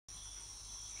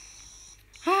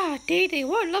Ah, DayDay,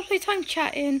 what a lovely time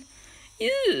chatting.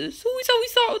 Yes, always how we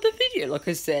start with the video, like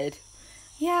I said.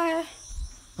 Yeah.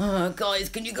 Guys,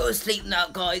 can you go to sleep now,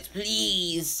 guys,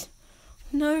 please?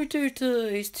 No,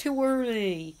 DayDay, it's too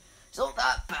early. It's not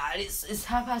that bad, it's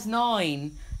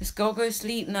 9:30. Let's go to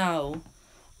sleep now.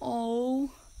 Oh,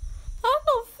 that's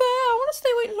not fair. I want to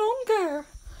stay awake longer.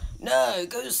 No,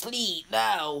 go to sleep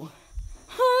now.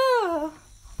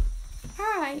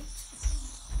 Alright.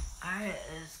 Alright,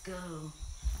 let's go.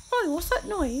 Oh, what's that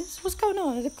noise? What's going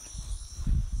on?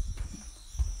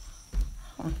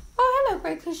 Oh, hello,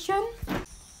 Grey Cushion.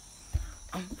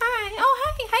 Alright.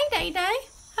 Oh, hey, DayDay.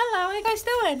 Hello, how you guys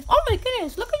doing? Oh my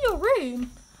goodness, look at your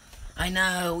room. I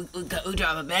know, we don't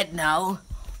have a bed now.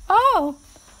 Oh.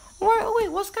 Wait, where are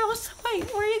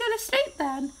you going to sleep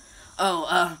then?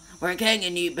 Oh, we're getting a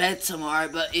new bed tomorrow,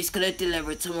 but it's gonna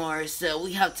deliver tomorrow, so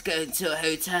we have to go into a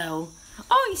hotel.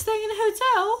 Oh, you're staying in a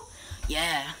hotel?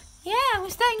 Yeah. Yeah, we're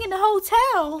staying in a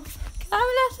hotel.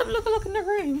 Let's have a look in the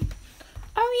room.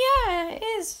 Oh yeah, it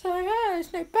is. So yeah,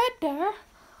 there's no bed there.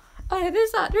 Oh yeah,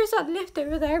 there's that lift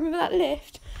over there. Remember that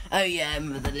lift? Oh yeah, I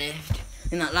remember the lift.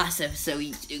 In that last episode,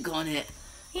 we got on it.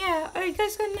 Yeah. Are you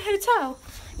guys going to the hotel?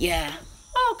 Yeah.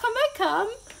 Oh, can I come?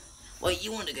 Wait,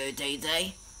 you want to go,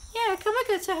 DayDay? Yeah, can I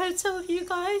go to a hotel with you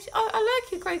guys? I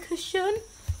like your Grey Cushion.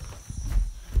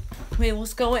 Wait,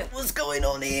 what's going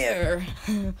on here?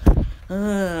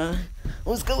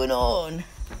 What's going on?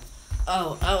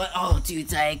 Oh,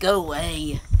 DayDay, go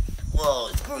away.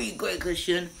 Whoa, screw you, Grey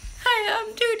Cushion. Hey,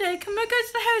 DayDay, can I go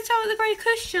to the hotel with the Grey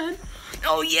Cushion?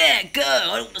 Oh yeah, go.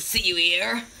 I don't want to see you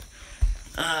here.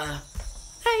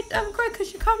 Hey, Grey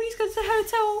Cushion, can't we go to the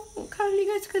hotel? Can we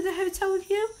go to the hotel with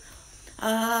you?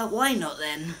 Why not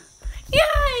then?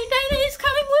 Yay, DayDay's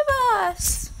coming with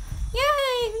us.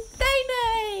 Yay,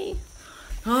 DayDay.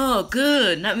 Oh,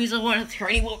 good. That means I won't have to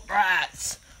carry any more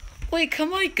rats. Wait,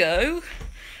 can I go?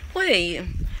 Wait,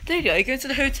 DayDay, go to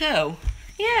the hotel.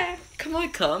 Yeah. Can I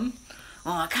come?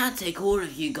 Oh, I can't take all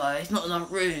of you guys. Not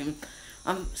enough room.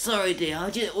 I'm sorry,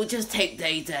 dear. We'll just take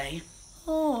DayDay.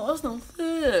 Oh, that's not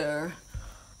fair.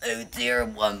 Oh dear,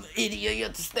 one idiot, you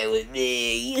have to stay with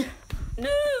me. No,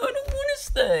 I don't want to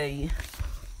stay.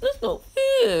 That's not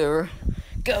fair.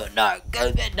 Go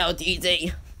to bed now,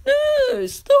 DayDay. No,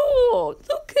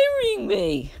 stop carrying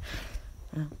me.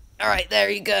 Alright,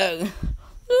 there you go.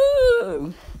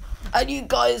 No. And you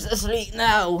guys asleep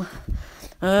now.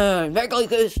 Better go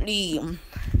to sleep.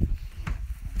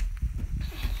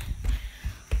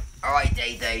 Alright,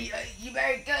 DayDay, you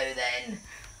better go then.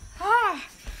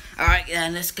 Alright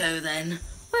then, let's go then.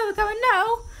 Where we're going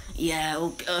now? Yeah,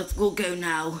 we'll go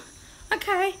now.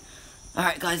 Okay.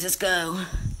 Alright guys, let's go.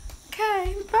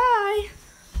 Okay, bye.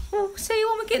 We'll see you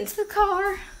when we get into the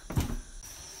car.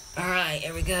 Alright,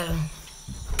 here we go.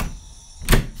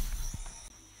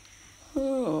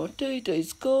 Oh,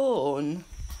 DayDay's gone.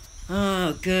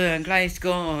 Oh, good. I'm glad he's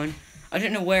gone. I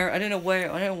don't know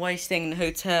why he's staying in the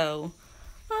hotel.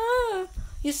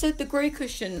 You said the Grey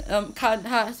Cushion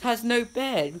has no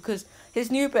bed because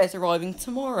his new bed's arriving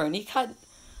tomorrow, and he can't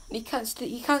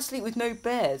sleep with no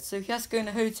bed, so he has to go in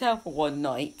a hotel for one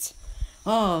night.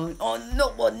 Oh,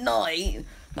 not one night.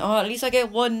 Oh, at least I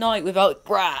get one night without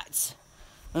brats.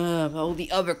 All the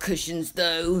other cushions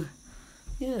though.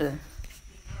 Yeah.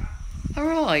 All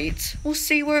right. We'll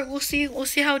see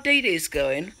how DayDay's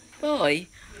going. Bye.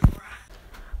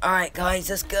 All right, guys,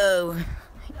 let's go.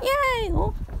 Yay!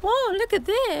 Whoa, look at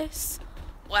this.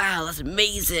 Wow, that's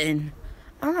amazing.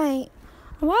 Alright.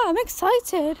 Wow, I'm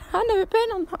excited. I've never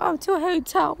been to a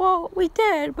hotel. Well, we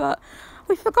did, but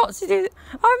we forgot to do...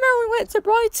 I remember we went to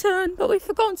Brighton, but we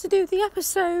forgot to do the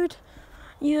episode.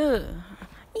 Yeah.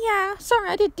 Yeah, sorry,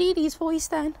 I did DayDay's voice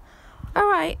then.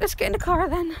 Alright, let's get in the car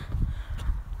then.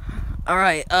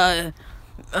 Alright,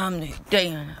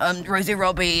 Rosie,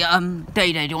 Robbie,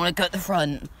 DayDay, do you want to go at the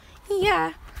front?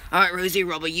 Yeah. Alright, Rosie,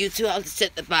 Robbie, you two have to sit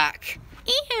at the back.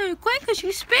 Ew, quick, because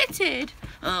you spitted.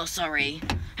 Oh, sorry.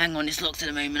 Hang on, it's locked at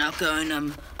the moment. I'll go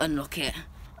and unlock it.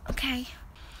 Okay.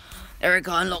 There we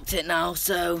go, I unlocked it now,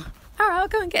 so... Alright, I'll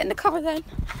go and get in the car then.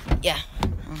 Yeah.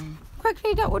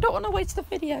 Quickly, we don't want to waste the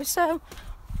video, so...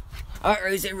 Alright,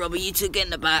 Rosie, Robbie, you two get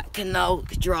in the back and I'll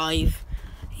drive.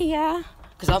 Yeah.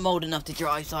 Because I'm old enough to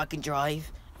drive, so I can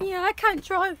drive. Yeah, I can't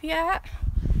drive yet.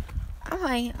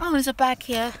 Alright, oh, there's a bag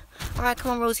here. Alright,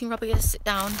 come on, Rosie and Robbie, let's sit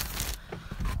down.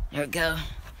 There we go.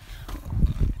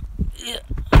 Yeah.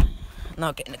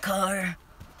 Now get in the car.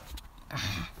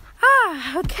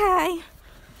 Okay.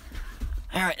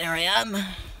 Alright, there I am.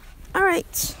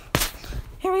 Alright.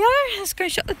 Here we are. Let's go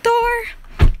shut the door.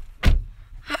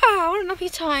 What a lovely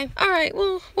time. Alright,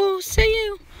 we'll see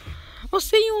you We'll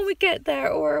see you when we get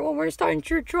there or when we're starting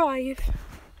to drive.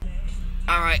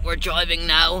 Alright, we're driving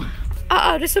now.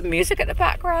 Uh-oh, there's some music at the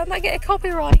background. Might get a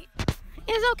copyright.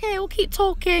 It's okay, we'll keep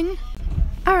talking.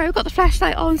 Alright, we've got the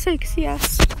flashlight on so you can see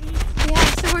us. Yeah,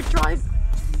 so we're driving.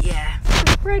 Yeah.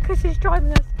 Grey Cushion's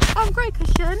driving us. Grey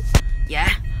Cushion. Yeah?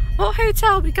 What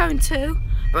hotel are we going to?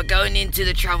 We're going into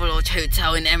the Travelodge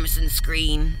Hotel in Emerson's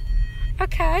Green.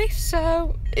 Okay,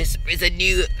 so... It's a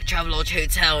new Travelodge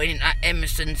Hotel in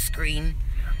Emerson's Green.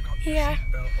 Yeah.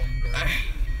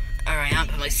 Alright, I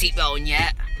haven't put my seatbelt on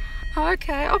yet.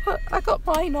 Okay, I got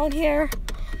mine on here.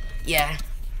 Yeah.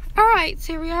 Alright,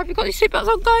 so here we are. Have you got your seatbelts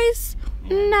on, guys?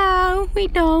 No, we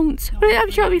don't. But I'm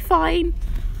sure it'll be fine.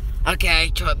 Okay,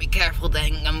 try to be careful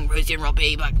then. I'm Rosie and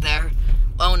Robbie back there.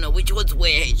 Oh no, which one's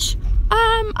which?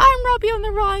 I'm Robbie on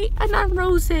the right and I'm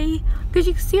Rosie. Because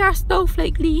you can see our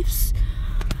snowflake leaves.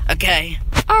 Okay.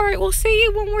 Alright, we'll see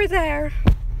you when we're there.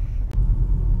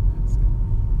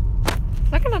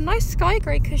 Look at a nice sky,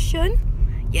 Grey Cushion.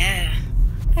 Yeah.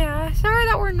 Yeah, sorry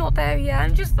that we're not there yet. I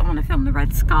just want to film the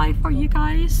red sky for you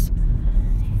guys.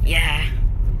 Yeah.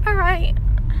 Alright.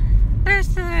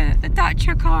 There's the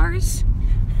Dacia cars.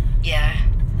 Yeah.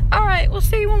 Alright, we'll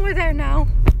see you when we're there now.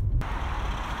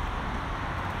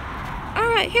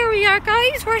 Alright, here we are,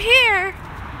 guys. We're here.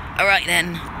 Alright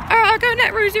then. Alright, I'll go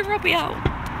let Rosie and Robbie out.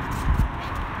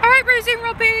 Alright, Rosie and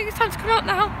Robbie, it's time to come out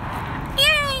now.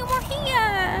 Yay, we're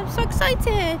here. I'm so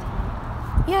excited.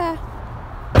 Yeah.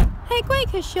 Hey, Grey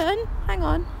Cushion. Hang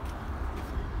on.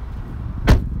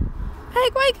 Hey,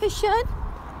 Grey Cushion.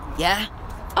 Yeah?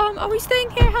 Are we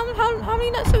staying here? How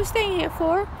many nights are we staying here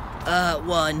for?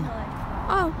 1.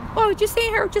 Oh, just staying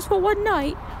here just for one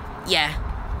night? Yeah.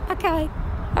 Okay.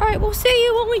 Alright, we'll see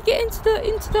you when we get into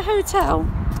the hotel.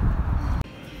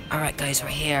 Alright guys, we're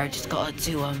here. Just got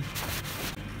to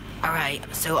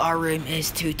Alright, so our room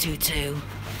is 222.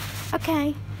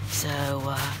 Okay. So,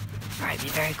 alright, be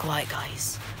very quiet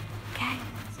guys. Okay.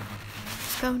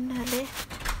 Let's go in the lift.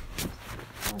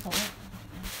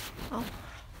 Oh.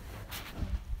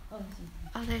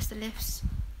 Oh, there's the lifts.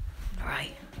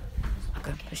 Alright. I'll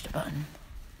go push the button.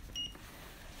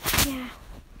 Yeah.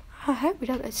 I hope we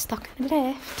don't get stuck in the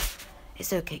lift.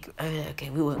 It's okay. Oh, okay,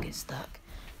 we won't get stuck.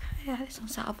 Yeah, this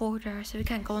one's out of order, so we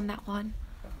can't go on that one.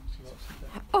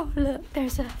 Oh, look,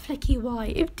 there's a flicky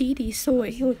white. If DayDay saw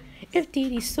it,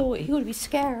 he would be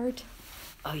scared.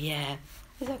 Oh, yeah.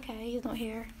 It's okay, he's not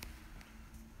here.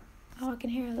 Oh, I can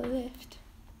hear the lift.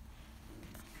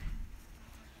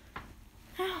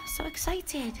 Oh, I'm so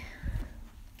excited.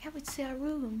 Can't wait to see our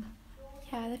room.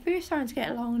 Yeah, the video's starting to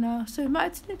get long now, so we might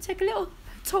have to take a little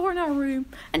tour in our room,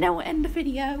 and then we'll end the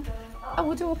video, and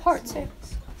we'll do a part 2.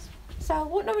 So,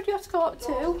 what number do you have to go up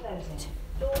to?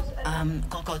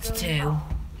 Gotta go to 2.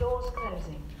 Doors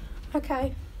closing.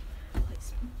 Okay.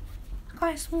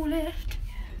 Quite a small lift.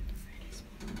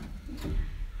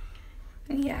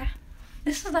 Yeah.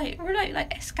 This is we're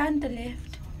like a scandal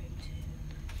lift.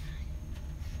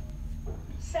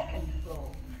 Second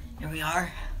floor. Here we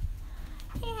are.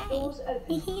 Doors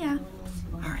open. Yeah.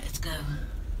 Alright, let's go.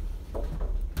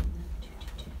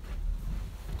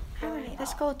 Alright,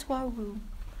 let's go to our room.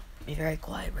 Be very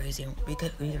quiet, Rosie. Be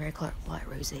very quiet,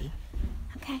 Rosie.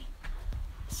 Okay.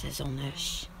 It says on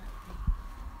this.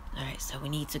 Alright, so we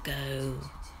need to go.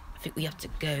 I think we have to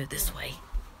go this way.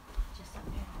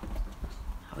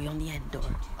 Are we on the end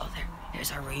door? Oh,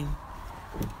 there's our room.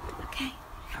 Okay.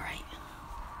 Alright.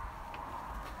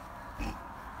 Alright,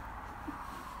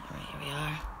 here we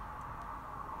are.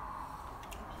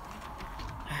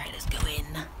 Alright, let's go in.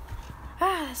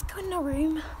 Ah, let's go in the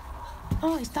room.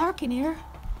 Oh, it's dark in here.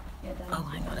 Oh,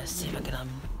 hang on, let's see if I can,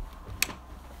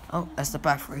 Oh, that's the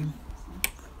bathroom.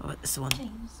 Oh, this one.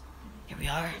 Here we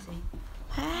are.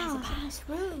 Wow, it's a nice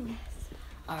room.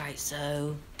 Alright,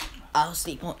 so I'll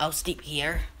sleep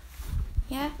here.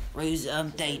 Yeah. Rose,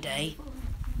 DayDay.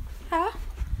 Huh?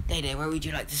 DayDay, where would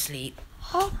you like to sleep?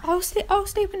 Oh, I'll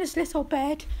sleep in this little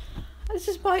bed. This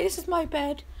is my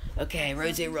bed. Okay,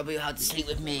 Rosie and Robbie will have to sleep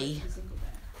with me.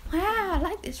 Wow, I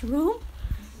like this room.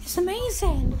 It's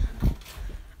amazing.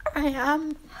 Alright,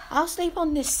 I'll sleep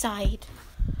on this side.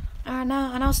 And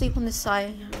I'll sleep on this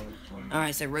side.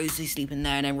 Alright, so Rosie's sleeping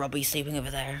there and then Robbie's sleeping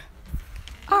over there.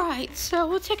 Alright, so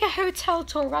we'll take a hotel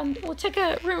tour we'll take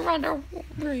a room around our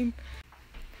room.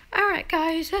 Alright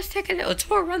guys, let's take a little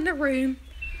tour around the room.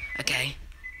 Okay.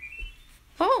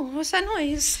 Oh, what's that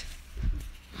noise?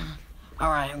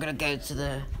 Alright, I'm gonna go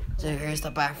to so here's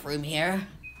the bathroom here.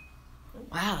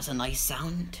 Wow, that's a nice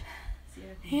sound.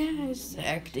 Yes. The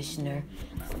air conditioner.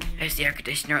 There's the air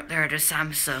conditioner up there, the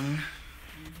Samsung.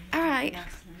 Alright.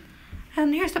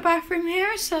 And here's the bathroom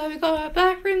here. So we got a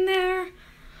bathroom there.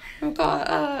 I've got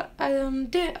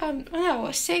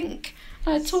a sink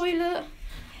and a toilet,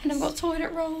 and I've got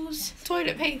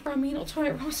toilet paper. I mean, not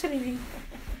toilet rolls, silly me.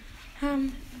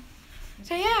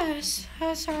 So yes,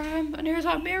 that's our and here's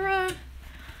our mirror.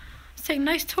 Let's take a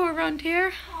nice tour around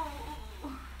here.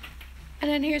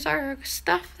 And then here's our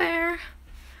stuff there.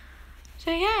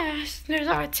 So yes, there's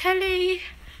our telly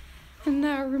and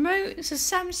our remote. It's a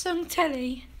Samsung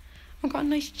telly. I've got a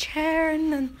nice chair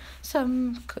and then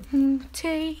some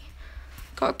tea.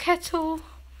 Got a kettle.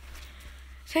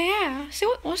 So yeah,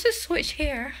 so what's this switch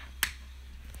here?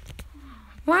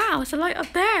 Wow, it's a light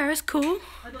up there. That's cool.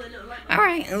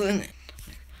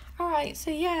 Alright, so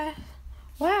yeah.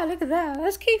 Wow, look at that.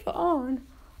 Let's keep it on.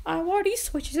 What are these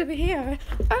switches over here?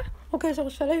 Okay, so I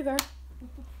fell over.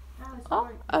 Oh,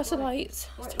 that's the lights.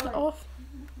 Let's turn it off.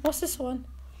 What's this one?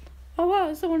 Oh wow,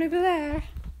 it's the one over there.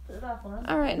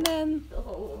 Alright, and then...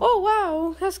 Oh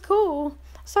wow, that's cool.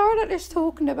 Sorry that there's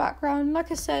talk in the background.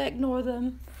 Like I said, ignore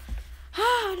them.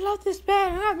 I love this bed.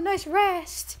 I'm gonna have a nice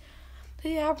rest. So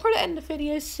yeah, I'll probably end the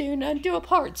video soon and do a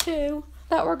part 2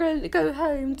 that we're going to go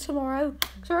home tomorrow.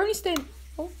 So we're only staying...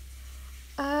 Oh.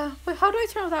 Wait, how do I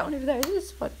turn off that one over there? Is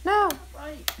this one? No.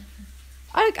 Right.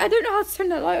 I don't know how to turn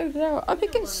that light over there. I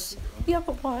think it's the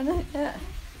upper one. Yeah.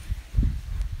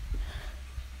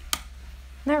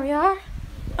 There we are.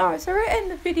 Alright, so we're in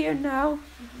the video now.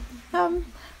 That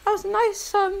was a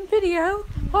nice video.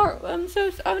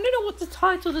 So I don't know what to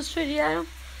title this video.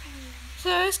 So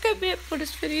it's gonna be it for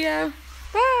this video.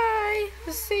 Bye.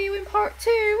 I'll see you in part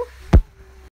 2.